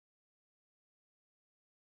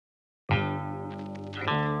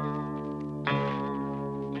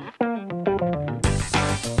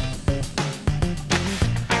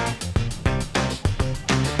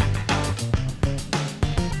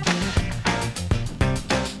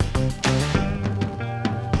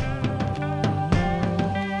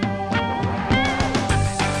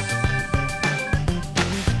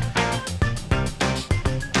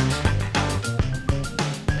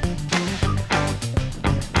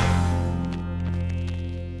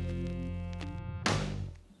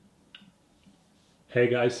Hey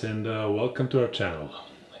guys, and welcome to our channel.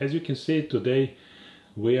 As you can see, today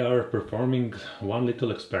we are performing one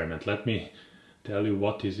little experiment. Let me tell you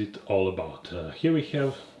what is it all about. Here we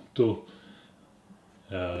have two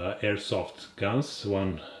airsoft guns,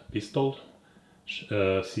 one pistol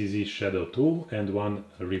CZ Shadow 2 and one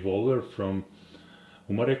revolver from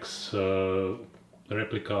Umarex,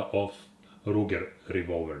 replica of Ruger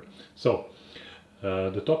revolver. So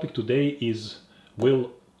the topic today is,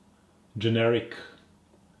 will generic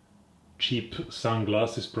cheap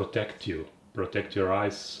sunglasses protect your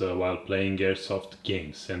eyes while playing airsoft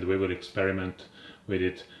games? And we will experiment with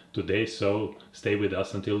it today, so stay with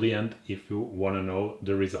us until the end if you want to know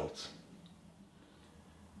the results.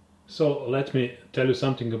 So let me tell you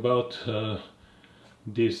something about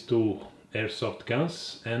these two airsoft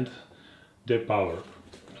guns and their power.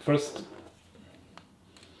 First,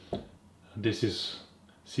 this is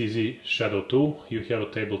CZ Shadow 2. You have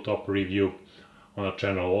a tabletop review on our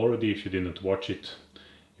channel already. If you didn't watch it,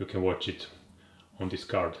 you can watch it on this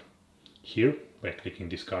card here by clicking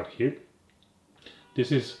this card here.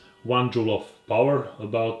 This is 1 joule of power,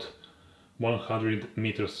 about 100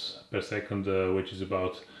 meters per second, which is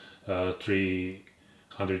about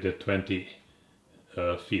 320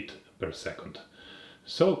 feet per second.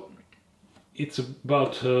 So it's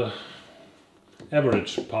about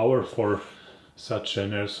average power for such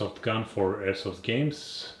an airsoft gun for airsoft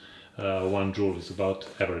games. 1 joule is about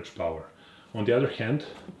average power. On the other hand,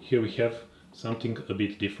 here we have something a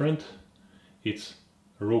bit different. It's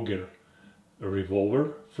Ruger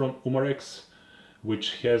revolver from Umarex,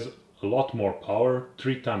 which has a lot more power,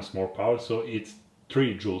 3 times more power, so it's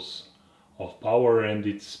 3 joules of power, and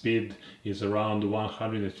its speed is around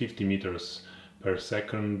 150 meters per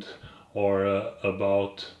second, or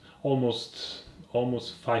about almost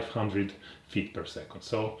 500 feet per second.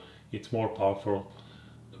 So it's more powerful,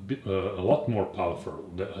 a lot more powerful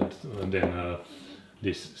than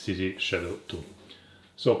this CZ Shadow 2.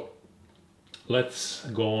 So let's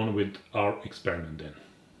go on with our experiment then.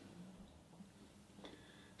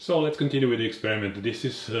 So let's continue with the experiment. This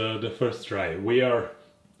is the first try. We are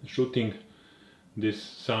shooting these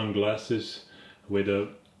sunglasses with a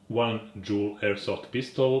 1 joule airsoft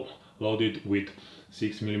pistol loaded with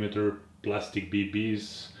 6mm plastic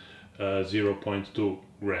BBs, 0.2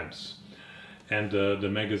 grams. And the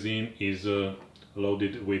magazine is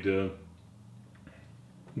loaded with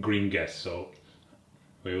green gas, so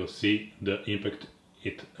we will see the impact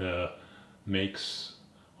it makes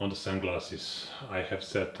on the sunglasses. I have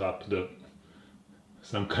set up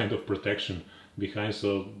some kind of protection behind,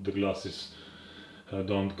 so the glasses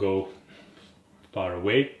don't go far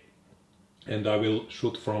away, and I will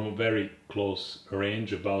shoot from a very close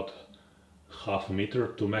range, about half a meter,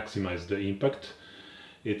 to maximize the impact.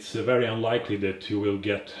 It's very unlikely that you will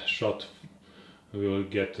get shot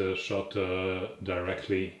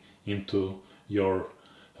directly into your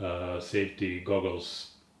safety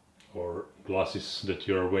goggles or glasses that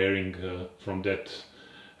you are wearing from that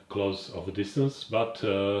close of a distance, but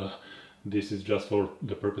this is just for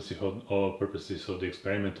the purposes of the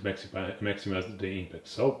experiment to maximize the impact.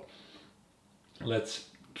 So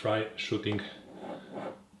let's try shooting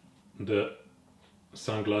the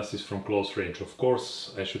sunglasses from close range. Of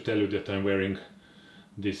course, I should tell you that I'm wearing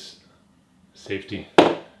these safety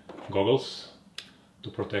goggles to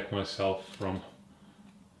protect myself from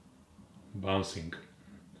bouncing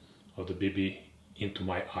of the BB into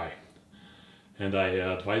my eye, and I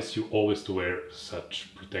advise you always to wear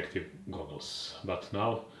such protective goggles. But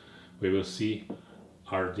now we will see,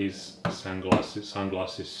 are these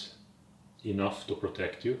sunglasses enough to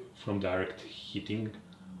protect you from direct hitting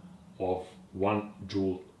of 1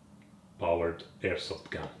 joule powered airsoft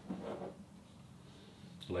gun.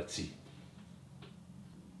 Let's see.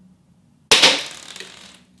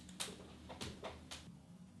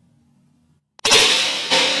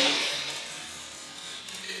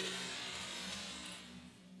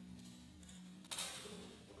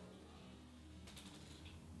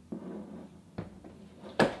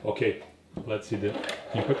 Okay, let's see the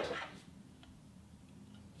impact.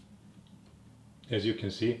 As you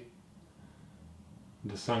can see,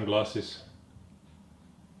 the sunglasses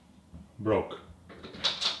broke.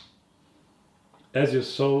 As you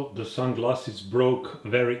saw, the sunglasses broke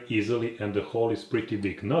very easily, and the hole is pretty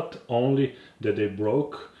big. Not only that they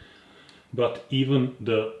broke, but even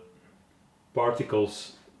the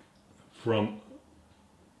particles from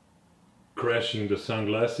crashing the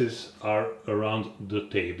sunglasses are around the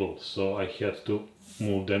table, so I had to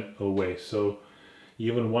move them away. So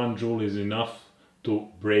even 1 joule is enough to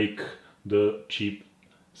break the cheap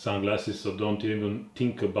sunglasses, so don't even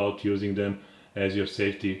think about using them as your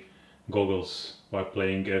safety goggles while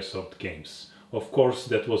playing airsoft games. Of course,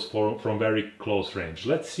 that was from very close range.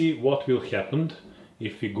 Let's see what will happen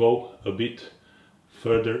if we go a bit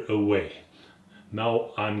further away.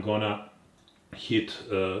 Now I'm gonna shoot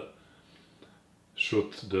the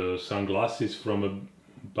sunglasses from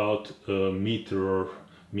about a meter or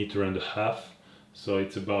meter and a half. So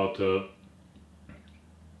it's about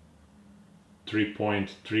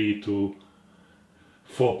 3.3 to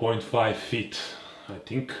 4.5 feet, I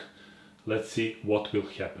think. Let's see what will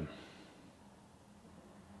happen.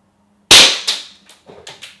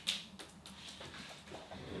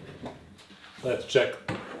 Let's check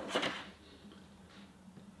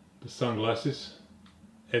the sunglasses.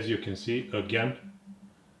 As you can see, again,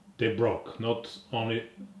 they broke. Not only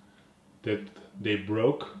that they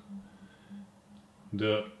broke,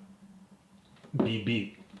 the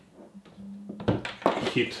BB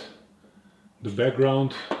hit the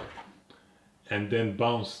background and then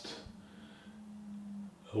bounced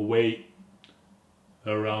away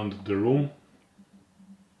around the room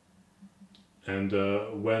and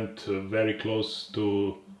went very close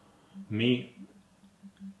to me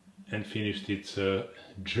and finished its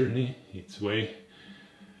journey, its way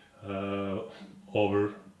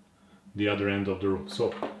over the other end of the room.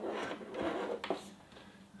 So,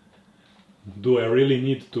 do I really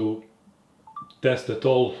need to test at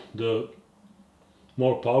all the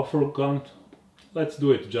more powerful gun? Let's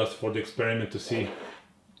do it just for the experiment to see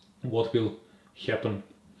what will happen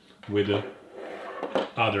with the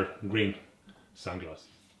other green sunglasses.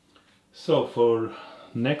 So for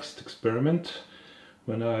next experiment,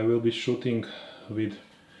 when I will be shooting with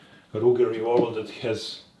a Ruger revolver that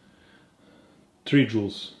has 3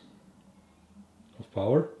 joules of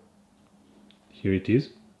power, here it is.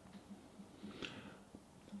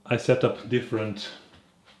 I set up different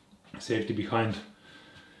safety behind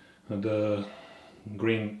the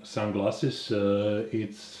green sunglasses.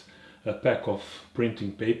 It's a pack of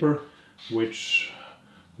printing paper, which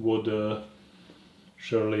would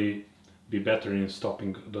surely be better in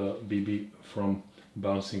stopping the BB from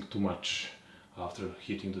bouncing too much after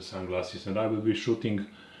hitting the sunglasses. And I will be shooting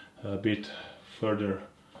a bit further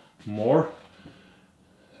more,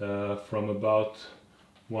 from about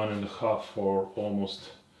 1.5 or almost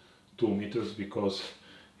 2 meters, because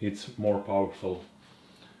it's more powerful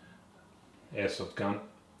airsoft gun,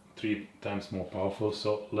 3 times more powerful.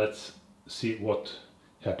 So let's see what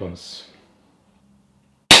happens.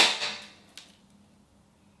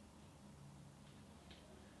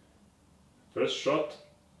 First shot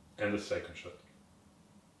and the second shot.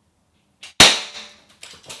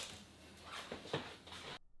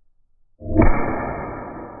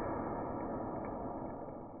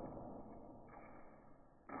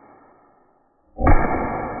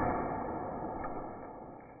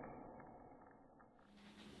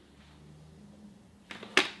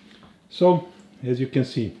 So, as you can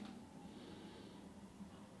see,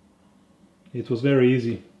 it was very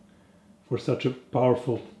easy for such a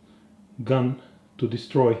powerful gun to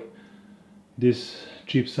destroy these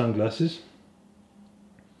cheap sunglasses.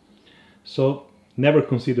 So never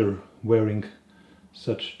consider wearing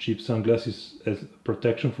such cheap sunglasses as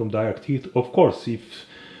protection from direct heat. Of course, if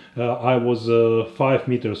I was 5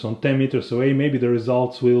 meters on 10 meters away, maybe the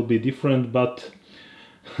results will be different, but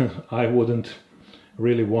I wouldn't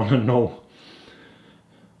really want to know,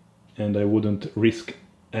 and I wouldn't risk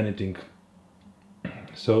anything.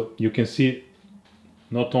 So you can see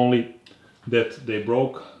not only that they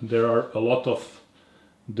broke, there are a lot of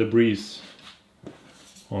debris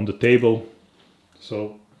on the table.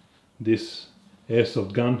 So this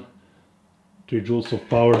airsoft gun, 3 joules of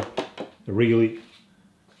power, really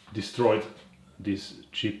destroyed these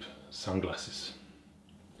cheap sunglasses.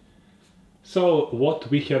 So what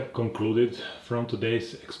we have concluded from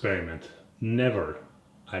today's experiment: never,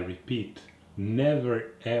 I repeat,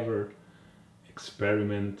 never ever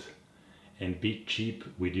experiment and be cheap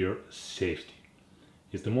with your safety.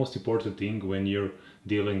 It's the most important thing when you're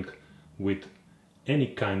dealing with any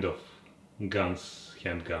kind of guns,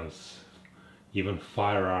 handguns, even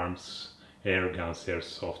firearms, air guns,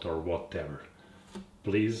 airsoft or whatever.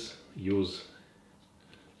 Please use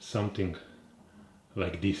something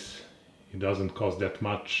like this. It doesn't cost that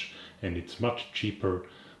much and it's much cheaper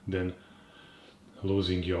than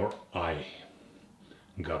losing your eye,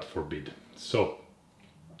 God forbid. So,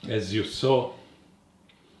 as you saw,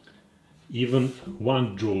 even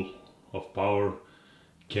 1 joule of power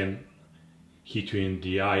can hit you in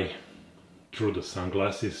the eye through the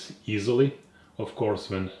sunglasses easily. Of course,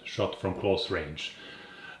 when shot from close range.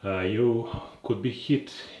 You could be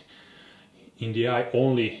hit in the eye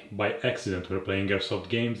only by accident when playing airsoft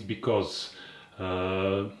games, because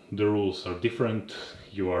the rules are different.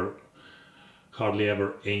 You are hardly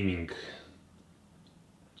ever aiming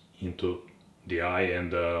into the eye,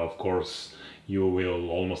 and of course you will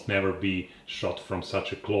almost never be shot from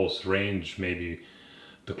such a close range. Maybe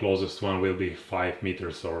the closest one will be 5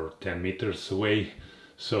 meters or 10 meters away,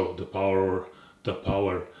 so the power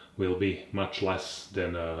will be much less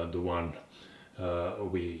than the one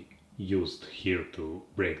we used here to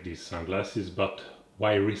break these sunglasses. But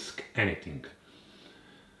why risk anything?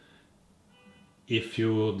 If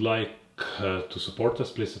you would like to support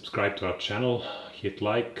us, please subscribe to our channel, hit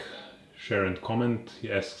like, share and comment,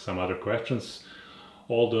 ask some other questions.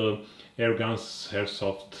 All the air guns,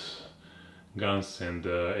 airsoft guns and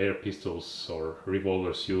air pistols or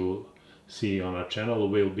revolvers you see on our channel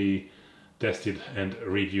will be tested and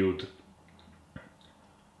reviewed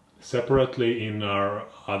separately in our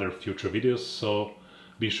other future videos, so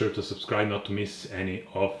be sure to subscribe not to miss any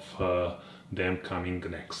of them coming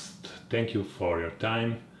next. Thank you for your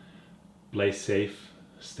time, play safe,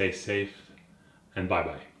 stay safe, and bye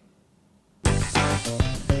bye.